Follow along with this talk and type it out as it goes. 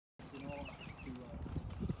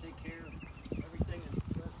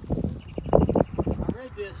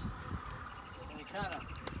this, and it kind of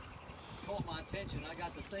caught my attention. I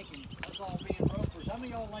got to thinking, us all being ropers, how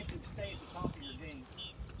many of y'all like to stay at the top of your game?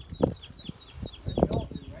 You all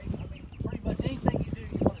do, right? I mean, pretty much anything you do,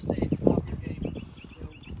 you want to stay at the top of your game. You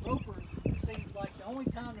know, ropers, it seems like the only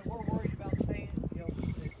time that we're worried about staying, you know,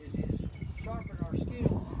 is sharpening our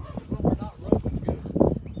skills when we're not roping good.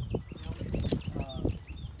 You know,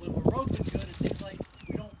 when we're roping good, it seems like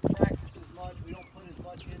we don't practice as much, we don't put as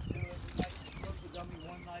much into it. We might rope the dummy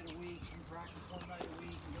one night a week, and practice one night a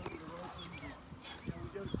week, and go to the roping, and, you know, we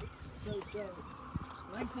go so.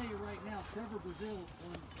 But I can tell you right now, Trevor Brazil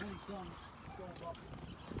on 20-some going up.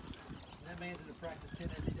 That man's in the practice 10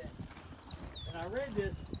 every day. And I read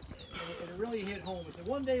this, and it really hit home. It said,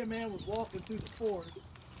 one day a man was walking through the forest,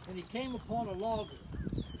 and he came upon a logger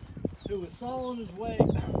who was sawing away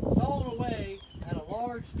at a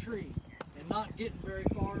large tree and not getting very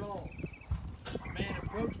far at all. The man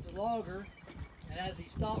approached the logger, and as he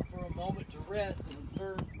stopped for a moment to rest and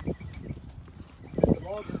observe, the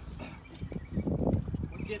logger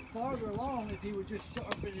would get farther along if he would just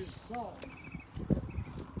sharpen his saw.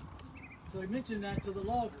 So he mentioned that to the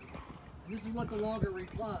logger, and this is what the logger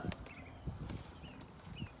replied.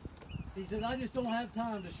 He said, I just don't have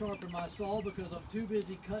time to sharpen my saw because I'm too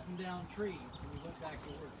busy cutting down trees. And he went back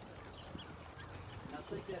to work. And I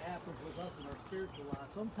think that happens with us in our spiritual life.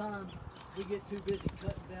 Sometimes we get too busy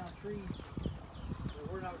cutting down trees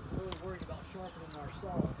that we're not really worried about sharpening our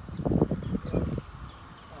saw.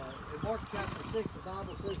 In Mark chapter 6, the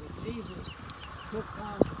Bible says that Jesus took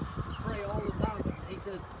time to pray all the time. He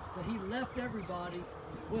said that he left everybody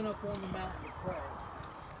and went up on the mountain to pray.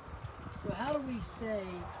 So how do we stay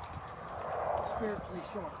spiritually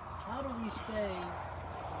sharp? How do we stay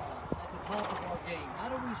at the top of our game? How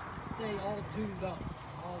do we stay all tuned up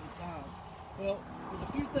all the time? Well, there's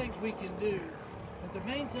a few things we can do, but the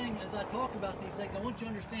main thing as I talk about these things, I want you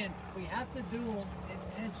to understand we have to do them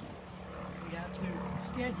intentionally. We have to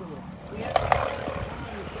schedule them. We have to schedule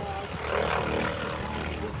time with God. We have to schedule time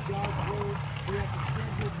to look God's word. We have to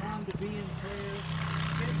schedule time to be in prayer.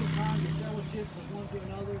 Schedule time to fellowship with one to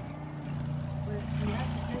another. But we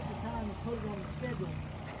have to take the time and put it on the schedule.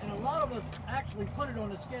 And a lot of us actually put it on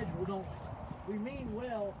the schedule, don't we? We mean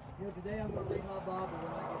well, you know, today I'm going to read my Bible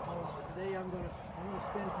when I get home. Or today I'm going to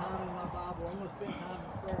spend time in my Bible. I'm going to spend time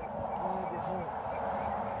in prayer when I get home.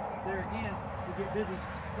 There again, we get busy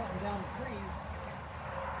cutting down the trees.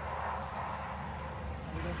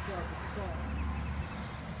 We don't sharpen the saw.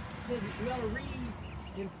 It says we ought to read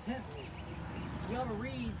intently. We ought to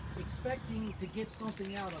read expecting to get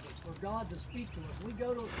something out of it, for God to speak to us. We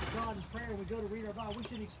go to God in prayer, we go to read our Bible, we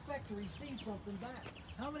should expect to receive something back.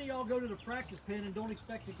 How many of y'all go to the practice pen and don't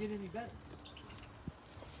expect to get any better?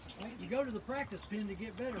 Right? You go to the practice pen to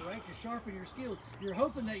get better, right? To sharpen your skills. You're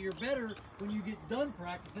hoping that you're better when you get done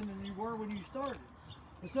practicing than you were when you started.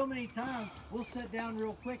 But so many times, we'll sit down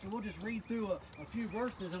real quick and we'll just read through a few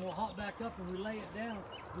verses and we'll hop back up and we lay it down.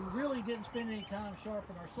 We really didn't spend any time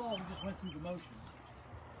sharpening our saw, we just went through the motions.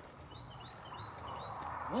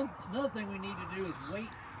 Another thing we need to do is wait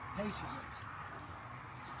patiently.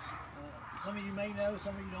 Some of you may know,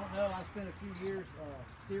 some of you don't know, I spent a few years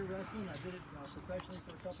steer wrestling. I did it professionally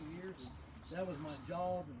for a couple of years, and that was my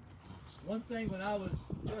job. And one thing when I was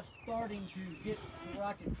just starting to get to where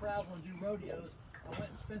I could travel and do rodeos, I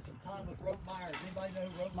went and spent some time with Rope Myers. Anybody know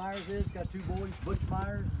who Rope Myers is? Got two boys, Butch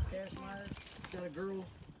Myers and Cash Myers. Got a girl.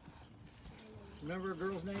 Remember a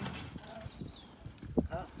girl's name?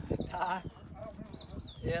 Ty.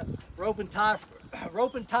 Yeah, Rope and Tie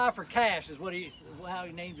for Cash is how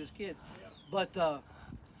he named his kid. But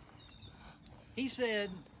he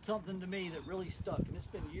said something to me that really stuck, and it's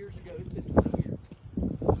been years ago. It's been 20 years.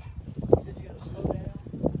 He said you got to slow down.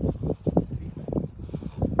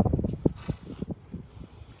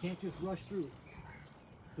 You can't just rush through it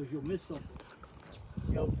because you'll miss something.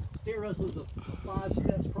 You know, steer wrestling is a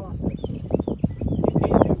 5-step process. You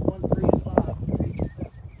can't do 1, 3, and 5 to be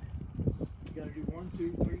successful. You got to do 1,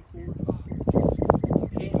 2, 3, 4, 5.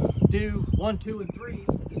 You can't do 1, 2, and 3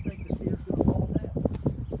 and just think the steer's going to fall down.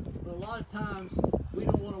 But a lot of times we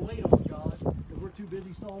don't want to wait on God because we're too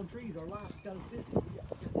busy sawing trees. Our life's got us busy. We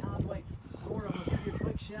got time to wait. Lord, I'm going to give you a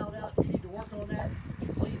quick shout out. You need to work on that. Would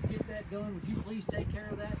you please get that done? Would you please take care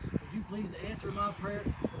of that? Would you please answer my prayer?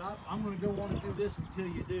 But I'm going to go on and do this until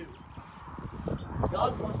you do.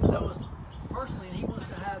 God wants to know us personally, and He wants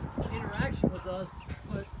to have interaction with us,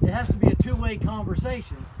 but it has to be a two-way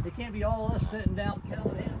conversation. It can't be all us sitting down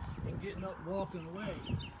telling Him and getting up and walking away.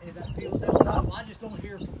 And that people say all the time, well, I just don't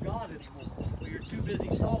hear from God anymore. Well, you're too busy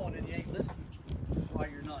sawing and you ain't listening. That's why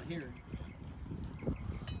you're not hearing.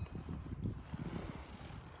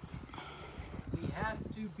 We have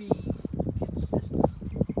to to be consistent.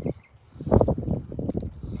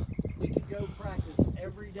 We could go practice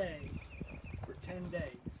every day for 10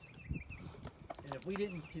 days. And if we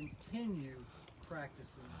didn't continue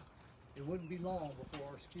practicing, it wouldn't be long before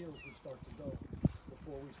our skills would start to go.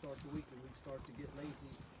 Before we start to weaken, we'd start to get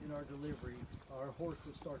lazy in our delivery. Our horse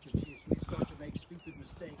would start to cheat. We'd start to make stupid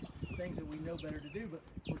mistakes, things that we know better to do, but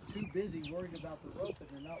we're too busy worried about the rope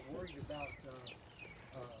and we're not worried about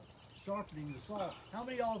sharpening the saw. How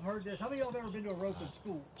many of y'all have heard this? How many of y'all have ever been to a roping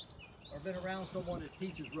school or been around someone that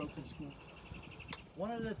teaches roping school? One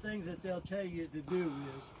of the things that they'll tell you to do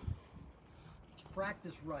is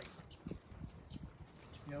practice right.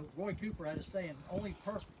 You know, Roy Cooper had a saying, only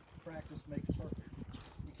perfect practice makes perfect.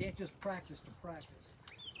 You can't just practice to practice.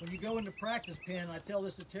 When you go into practice pen, I tell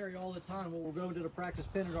this to Terry all the time when we're going to the practice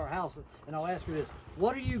pen at our house, and I'll ask her this,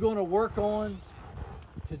 what are you going to work on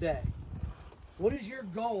today? What is your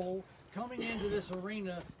goal coming into this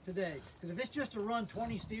arena today? Because if it's just to run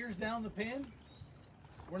 20 steers down the pen,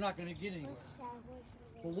 we're not going to get anywhere.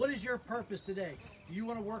 Well, what is your purpose today? Do you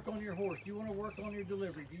want to work on your horse? Do you want to work on your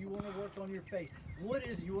delivery? Do you want to work on your face? What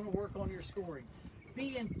is it you want to work on your scoring?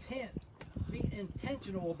 Be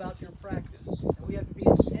intentional about your practice. And we have to be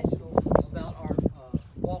intentional about our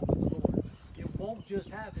walk with the Lord. It won't just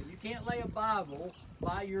happen. You can't lay a Bible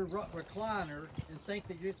by your recliner and think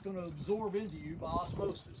that it's going to absorb into you by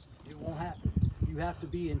osmosis. It won't happen. You have to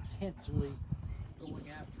be intentionally going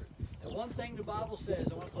after it. And one thing the Bible says,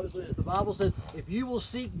 I want to close with this. The Bible says, if you will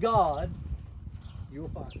seek God, you will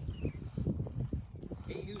find him.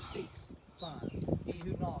 He who seeks, finds. He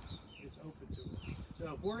who knocks, is open to us.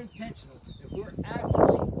 So if we're intentional, if we're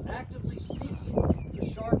actively seeking to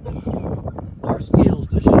sharpen our skills,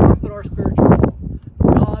 to sharpen our spiritual walk,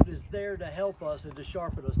 God is there to help us and to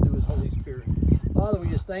sharpen us through his Holy Spirit. Father, we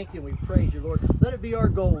just thank you and we praise you, Lord. Let it be our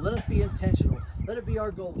goal. Let us be intentional. Let it be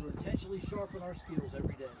our goal to intentionally sharpen our skills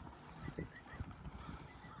every day.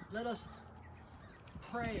 Let us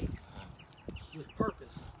pray with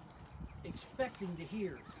purpose, expecting to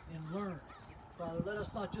hear and learn. Father, let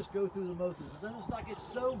us not just go through the motions. Let us not get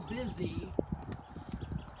so busy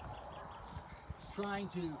trying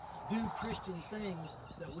to do Christian things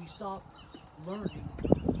that we stop learning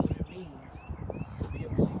what it means to be a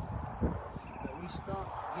believer. That we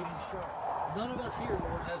stop getting sharp. None of us here,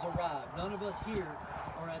 Lord, has arrived. None of us here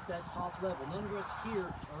are at that top level. None of us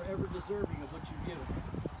here are ever deserving of what you've given us.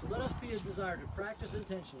 So let us be a desire to practice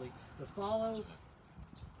intentionally, to follow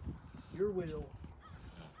your will,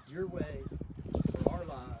 your way for our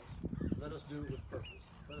lives. Let us do it with purpose.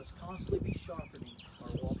 Let us constantly be sharpening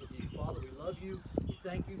our walk with you. Father, we love you. We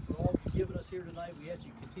thank you for all you've given us here tonight. We ask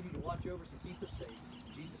you to continue to watch over us and keep us safe.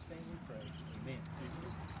 In Jesus' name we pray. Amen.